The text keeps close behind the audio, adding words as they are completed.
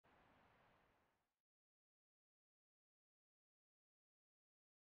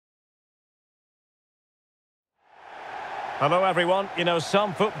Hello everyone. You know,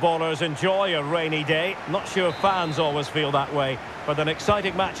 some footballers enjoy a rainy day. Not sure fans always feel that way, but an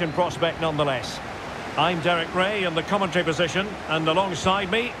exciting match in prospect nonetheless. I'm Derek Ray in the commentary position, and alongside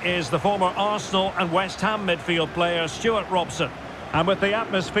me is the former Arsenal and West Ham midfield player Stuart Robson. And with the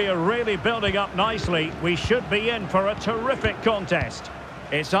atmosphere really building up nicely, we should be in for a terrific contest.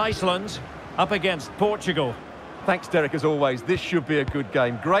 It's Iceland up against Portugal. Thanks, Derek, as always. This should be a good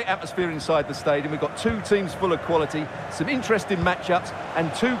game. Great atmosphere inside the stadium. We've got two teams full of quality, some interesting matchups,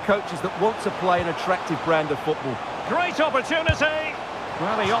 and two coaches that want to play an attractive brand of football. Great opportunity!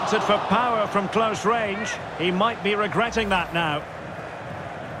 Well, he opted for power from close range. He might be regretting that now.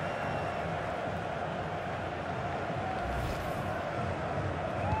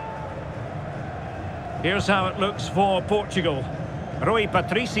 Here's how it looks for Portugal. Rui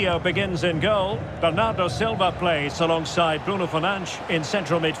Patricio begins in goal. Bernardo Silva plays alongside Bruno Fernandes in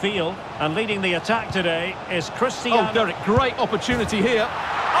central midfield. And leading the attack today is Cristiano... Oh, Derek, great opportunity here.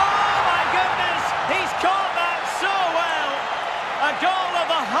 Oh, my goodness! He's caught that so well! A goal of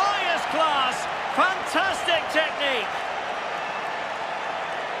the highest class. Fantastic technique.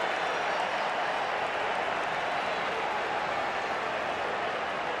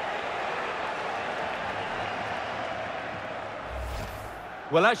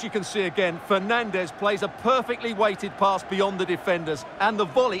 Well, as you can see again, Fernandes plays a perfectly weighted pass beyond the defenders, and the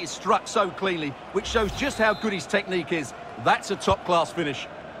volley is struck so cleanly, which shows just how good his technique is. That's a top-class finish.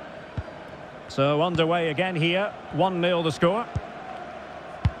 So underway again here, 1-0 the score.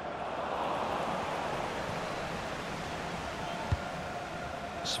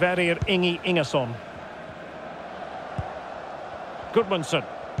 Sverrir Ingi Ingesson. Goodmanson.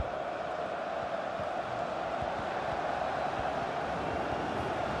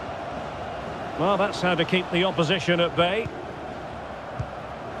 Well, that's how to keep the opposition at bay.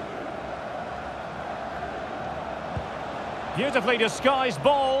 Beautifully disguised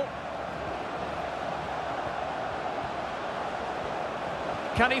ball.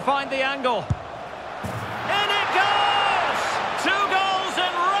 Can he find the angle? In it goes! 2 goals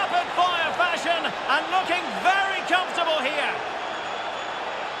in rapid-fire fashion and looking very comfortable here.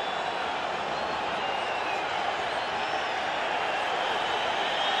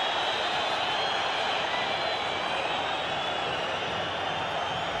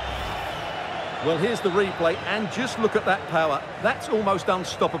 Well, here's the replay, and just look at that power. That's almost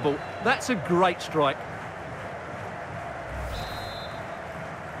unstoppable. That's a great strike.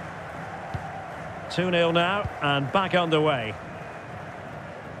 2-0 now, and back underway.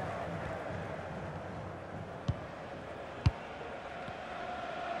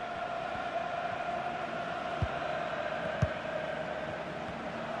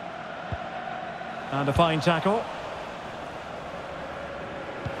 And a fine tackle.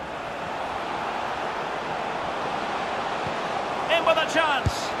 With a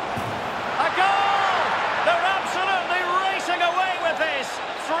chance. A goal! They're absolutely racing away with this.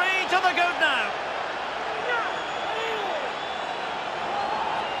 3 to the good now.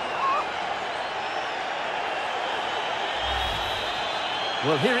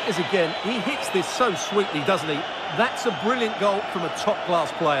 Well, here it is again. He hits this so sweetly, doesn't he? That's a brilliant goal from a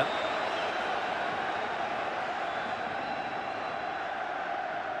top-class player.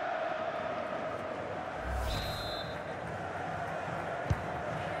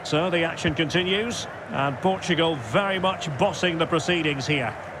 So the action continues, and Portugal very much bossing the proceedings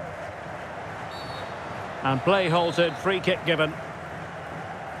here. And play halted, free kick given.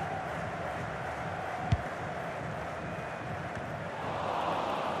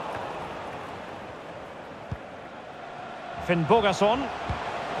 Finn Bogason.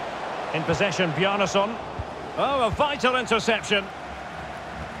 In possession, Bjarnason. Oh, a vital interception.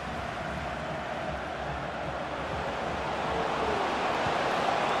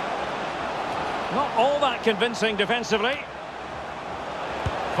 Not all that convincing defensively.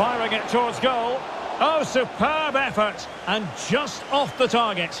 Firing it towards goal. Oh, superb effort. And just off the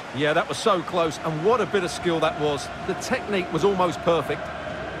target. Yeah, that was so close, and what a bit of skill that was. The technique was almost perfect.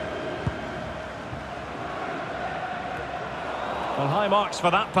 Well, high marks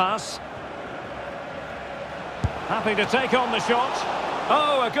for that pass. Happy to take on the shot.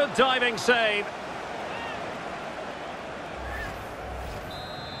 Oh, a good diving save.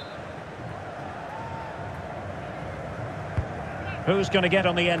 Who's going to get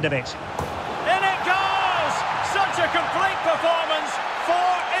on the end of it? In it goes! Such a complete performance. 4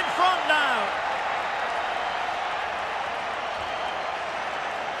 in front now.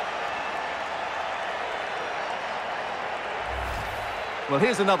 Well,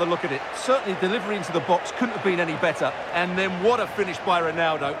 here's another look at it. Certainly delivery into the box couldn't have been any better. And then what a finish by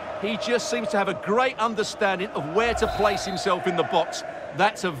Ronaldo. He just seems to have a great understanding of where to place himself in the box.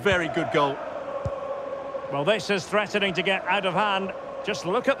 That's a very good goal. Well, this is threatening to get out of hand. Just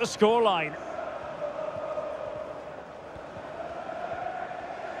look at the scoreline.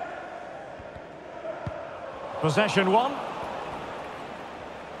 Possession one.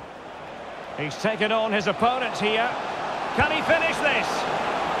 He's taken on his opponent here. Can he finish this?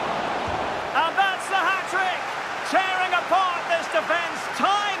 And that's the hat-trick! Tearing apart this defence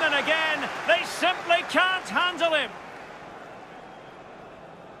time and again. They simply can't handle him.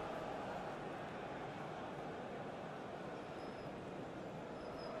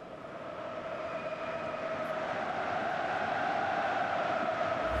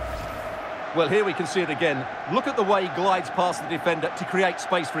 Well, here we can see it again. Look at the way he glides past the defender to create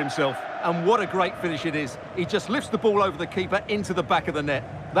space for himself. And what a great finish it is. He just lifts the ball over the keeper into the back of the net.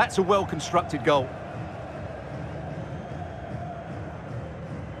 That's a well-constructed goal.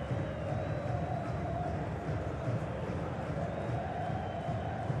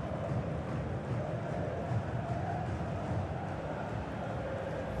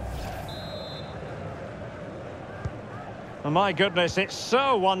 Oh, my goodness, it's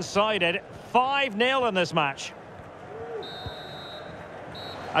so one-sided. 5-0 in this match.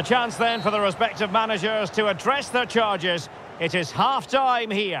 A chance then for the respective managers to address their charges. It is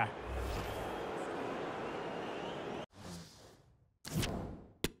half-time here.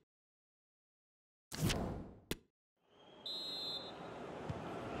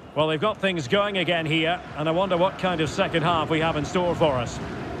 Well, they've got things going again here, and I wonder what kind of second half we have in store for us.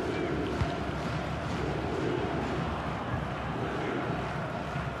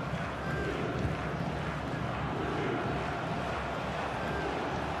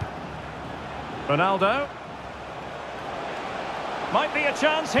 Ronaldo. Might be a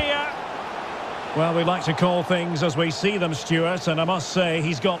chance here. Well, we like to call things as we see them, Stuart, and I must say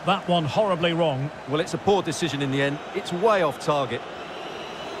he's got that one horribly wrong. Well, it's a poor decision in the end. It's way off target.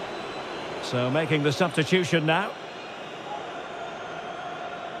 So making the substitution now.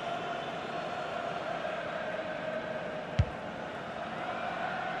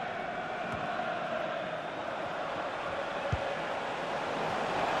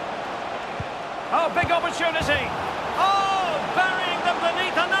 Oh, big opportunity. Oh, burying them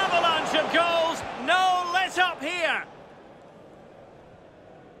beneath an avalanche of goals. No let up here.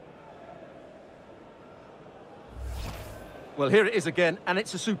 Well, here it is again, and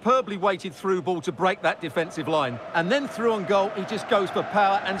it's a superbly weighted through ball to break that defensive line. And then through on goal, he just goes for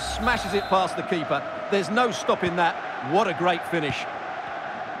power and smashes it past the keeper. There's no stopping that. What a great finish.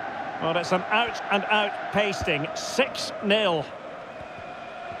 Well, it's an out-and-out pasting. 6-0.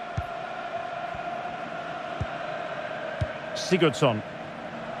 Sigurdsson.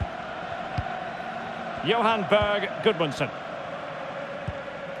 Johan Berg Gudmundsson.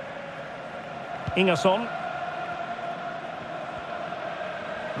 Ingersson.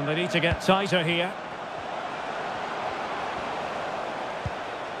 And they need to get tighter here.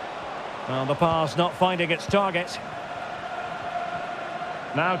 Well, the pass not finding its target.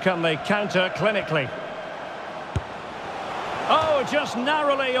 Now can they counter clinically? Oh, just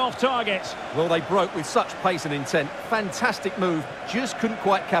narrowly off target. Well, they broke with such pace and intent. Fantastic move, just couldn't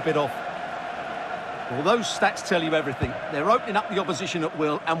quite cap it off. Well, those stats tell you everything. They're opening up the opposition at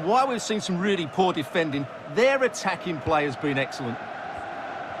will, and while we've seen some really poor defending, their attacking play has been excellent.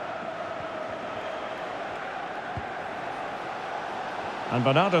 And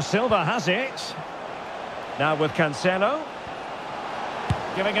Bernardo Silva has it. Now with Cancelo.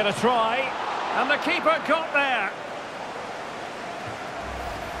 Giving it a try. And the keeper got there.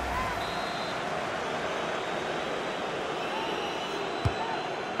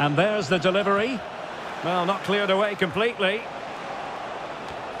 And there's the delivery. Well, not cleared away completely.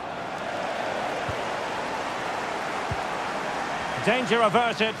 Danger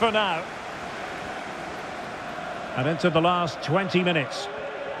averted for now. And into the last 20 minutes.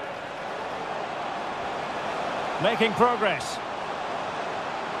 Making progress.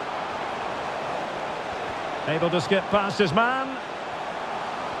 Able to skip past his man.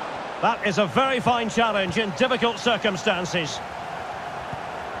 That is a very fine challenge in difficult circumstances.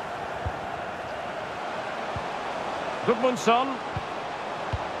 Gudmundsson.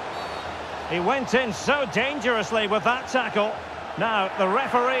 He went in so dangerously with that tackle. Now, the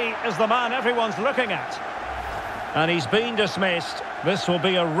referee is the man everyone's looking at. And he's been dismissed. This will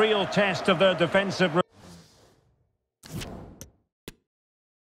be a real test of their defensive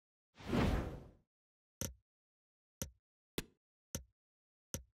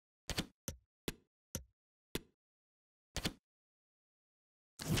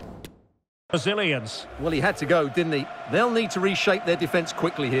Resilience. Well, he had to go, didn't he? They'll need to reshape their defence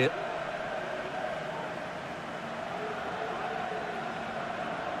quickly here.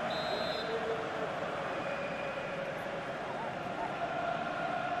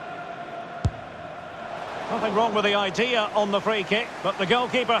 Nothing wrong with the idea on the free kick, but the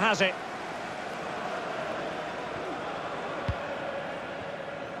goalkeeper has it.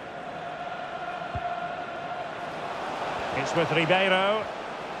 It's with Ribeiro.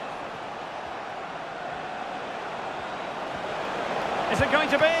 Is it going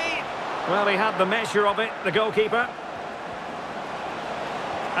to be? Well, he had the measure of it, the goalkeeper.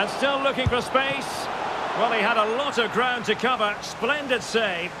 And still looking for space. Well, he had a lot of ground to cover. Splendid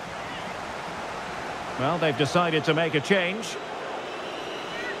save. Well, they've decided to make a change.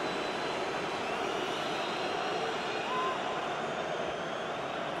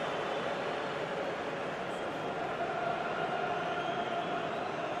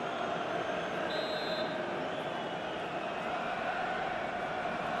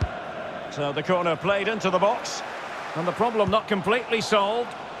 So the corner played into the box. And the problem not completely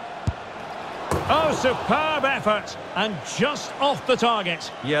solved. Oh, superb effort. And just off the target.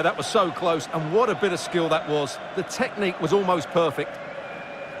 Yeah, that was so close. And what a bit of skill that was. The technique was almost perfect.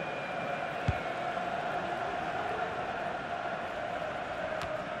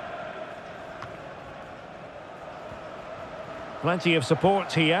 Plenty of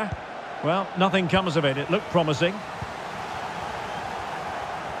support here. Well, nothing comes of it. It looked promising.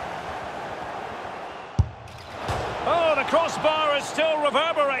 Oh, the crossbar is still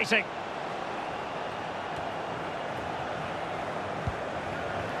reverberating.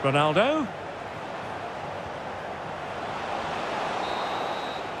 Ronaldo.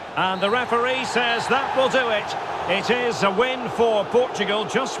 And the referee says that will do it. It is a win for Portugal,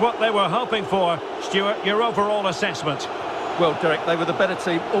 just what they were hoping for. Stuart, your overall assessment? Well, Derek, they were the better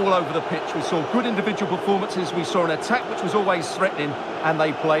team all over the pitch. We saw good individual performances. We saw an attack which was always threatening, and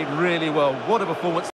they played really well. What a performance.